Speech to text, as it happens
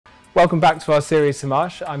Welcome back to our series to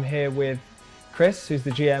Marche. I'm here with Chris, who's the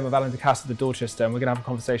GM of Alain Ducasse at the Dorchester, and we're going to have a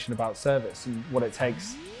conversation about service and what it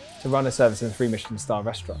takes to run a service in a 3 Michelin star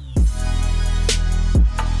restaurant.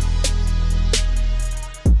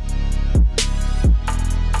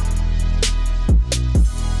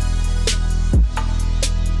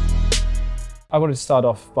 I wanted to start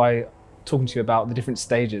off by talking to you about the different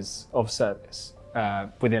stages of service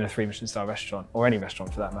within a 3 Michelin star restaurant, or any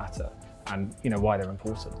restaurant for that matter, and why they're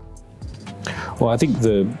important. Well, I think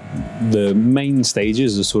the main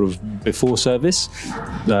stages are sort of before service,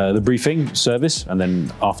 the briefing, service, and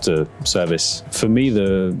then after service. For me,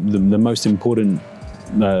 the most important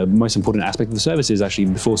aspect of the service is actually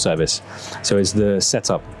before service. So it's the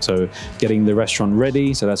setup. So getting the restaurant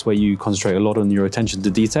ready. So that's where you concentrate a lot on your attention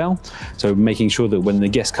to detail. So making sure that when the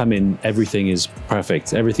guests come in, everything is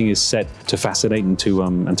perfect. Everything is set to fascinate and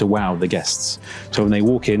to wow the guests. So when they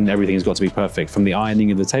walk in, everything has got to be perfect. From the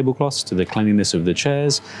ironing of the tablecloths to the cleanliness of the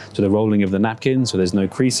chairs to the rolling of the napkins. So there's no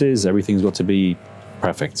creases. Everything's got to be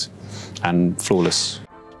perfect and flawless.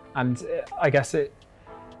 And I guess it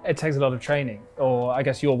takes a lot of training, or I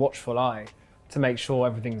guess your watchful eye, to make sure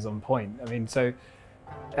everything's on point. I mean, so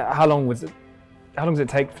how long does it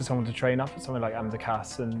take for someone to train up at something like Alain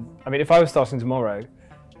Ducasse? And I mean, if I was starting tomorrow,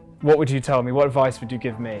 what would you tell me? What advice would you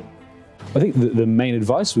give me? I think the main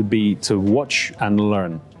advice would be to watch and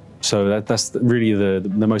learn. So that's really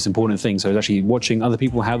the most important thing. So it's actually watching other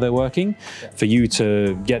people, how they're working, for you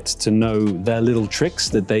to get to know their little tricks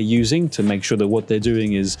that they're using to make sure that what they're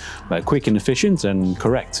doing is quick and efficient and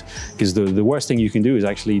correct. Because the worst thing you can do is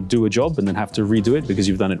actually do a job and then have to redo it because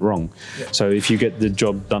you've done it wrong. Yeah. So if you get the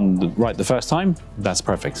job done right the first time, that's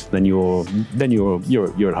perfect. Then you're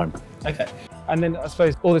at home. Okay. And then I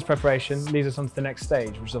suppose all this preparation leads us on to the next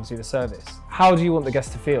stage, which is obviously the service. How do you want the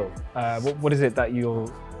guest to feel? What is it that you're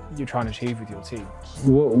trying to achieve with your team?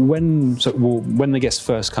 When the guests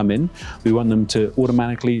first come in, we want them to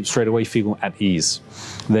automatically, straight away, feel at ease.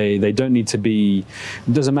 They don't need to be,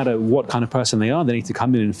 it doesn't matter what kind of person they are, they need to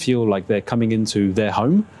come in and feel like they're coming into their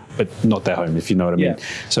home, but not their home, if you know what I mean. Yeah.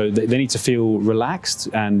 So they need to feel relaxed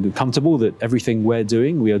and comfortable that everything we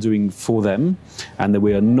are doing for them, and that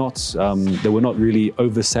we're not really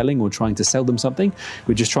overselling or trying to sell them something.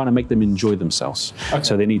 We're just trying to make them enjoy themselves. Okay.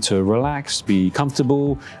 So they need to relax, be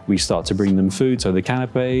comfortable. We start to bring them food, so the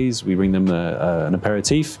canapes, we bring them an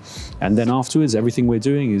aperitif, and then afterwards, everything we're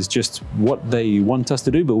doing is just what they want us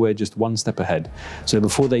to do, but we're just one step ahead. So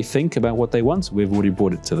before they think about what they want, we've already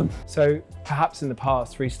brought it to them. So perhaps in the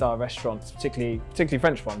past, 3-star restaurants, particularly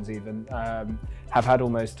French ones even, have had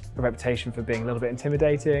almost a reputation for being a little bit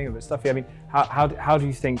intimidating, a bit stuffy. I mean, how do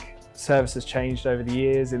you think service has changed over the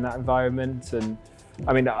years in that environment? And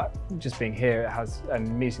I mean, just being here,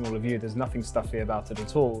 and meeting all of you, there's nothing stuffy about it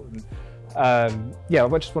at all. And, yeah,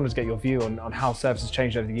 I just wanted to get your view on how service has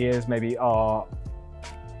changed over the years. Maybe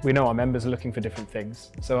we know our members are looking for different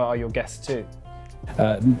things, so are your guests too?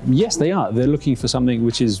 Yes, they are. They're looking for something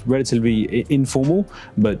which is relatively informal,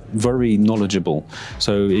 but very knowledgeable.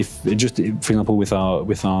 So for example, with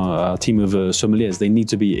our team of sommeliers, they need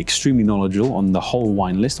to be extremely knowledgeable on the whole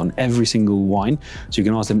wine list, on every single wine. So you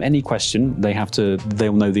can ask them any question,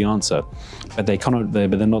 they'll know the answer. But they're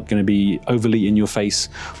not going to be overly in your face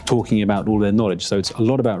talking about all their knowledge. So it's a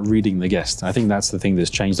lot about reading the guest. I think that's the thing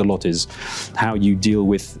that's changed a lot, is how you deal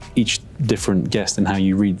with each different guest and how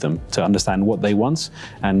you read them to understand what they want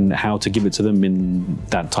and how to give it to them in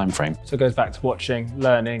that time frame. So it goes back to watching,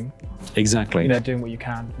 learning. Exactly. Doing what you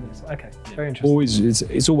can. Okay, very interesting.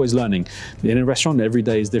 It's always learning. In a restaurant, every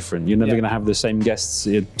day is different. You're never going to have the same guests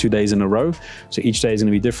 2 days in a row. So each day is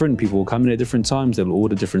going to be different. People will come in at different times. They'll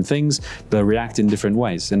order different things. They'll react in different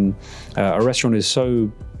ways. And a restaurant is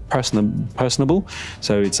so personable.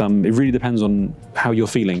 So it really depends on how you're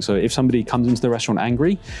feeling. So if somebody comes into the restaurant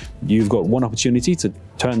angry, you've got one opportunity to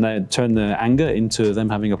turn their anger into them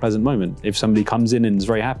having a pleasant moment. If somebody comes in and is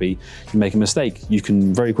very happy, you make a mistake, you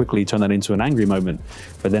can very quickly turn that into an angry moment.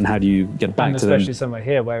 But then how do you get back to them? Especially somewhere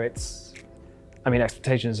here where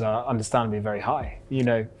expectations are understandably very high,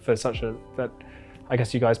 for but I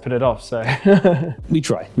guess you guys put it off, so. We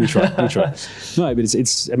try. No, but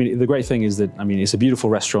the great thing is that, it's a beautiful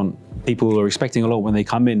restaurant. People are expecting a lot when they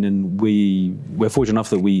come in, and we're fortunate enough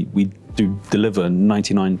that we do deliver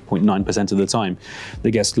 99.9% of the time.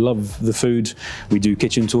 The guests love the food. We do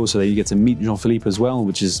kitchen tours, so that you get to meet Jean-Philippe as well,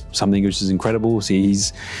 which is something which is incredible. See,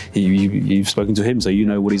 you've spoken to him, so you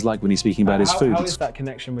know what he's like when he's speaking about his food. How is that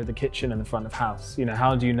connection with the kitchen and the front of house?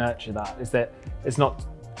 How do you nurture that? It's not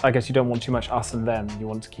I guess you don't want too much us and them. You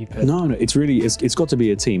want to keep it. No, it's really it's got to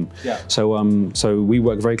be a team. Yeah. So we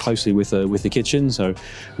work very closely with the kitchen. So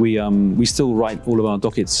we still write all of our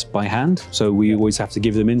dockets by hand. So we always have to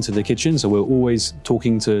give them into the kitchen. So we're always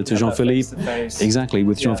talking to Jean-Philippe. Exactly,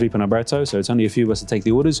 with Jean-Philippe and Alberto. So it's only a few of us to take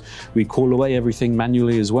the orders. We call away everything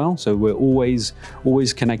manually as well. So we're always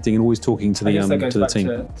connecting and always talking to the team. That goes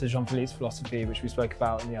back to Jean-Philippe's philosophy, which we spoke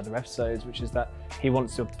about in the other episodes, which is that he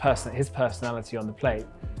wants his personality on the plate.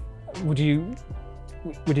 Would you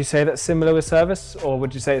say that's similar with service, or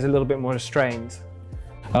would you say it's a little bit more restrained?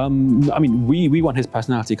 I mean, we want his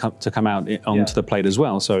personality to come out onto the plate as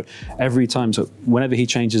well. So every time, so whenever he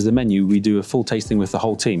changes the menu, we do a full tasting with the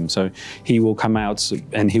whole team. So he will come out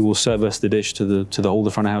and he will serve us the dish to the whole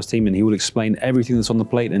front of house team, and he will explain everything that's on the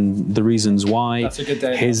plate and the reasons why. That's a good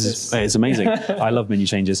day. It's amazing. I love menu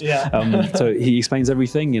changes. Yeah. So he explains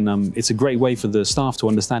everything, and it's a great way for the staff to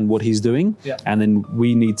understand what he's doing. Yeah. And then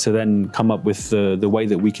we need to then come up with the way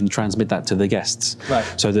that we can transmit that to the guests. Right.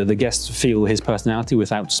 So that the guests feel his personality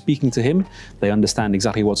without speaking to him. They understand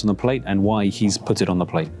exactly what's on the plate and why he's put it on the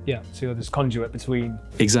plate. Yeah, so you're this conduit between.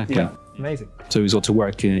 Exactly. Yeah, amazing. So he's got to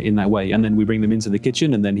work in that way, and then we bring them into the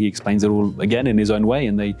kitchen, and then he explains it all again in his own way,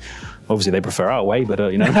 and they prefer our way, but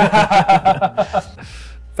you know.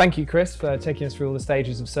 Thank you, Chris, for taking us through all the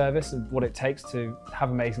stages of service and what it takes to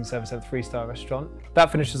have amazing service at a 3-star restaurant.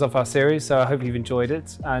 That finishes off our series, so I hope you've enjoyed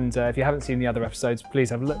it. And if you haven't seen the other episodes,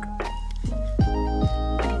 please have a look.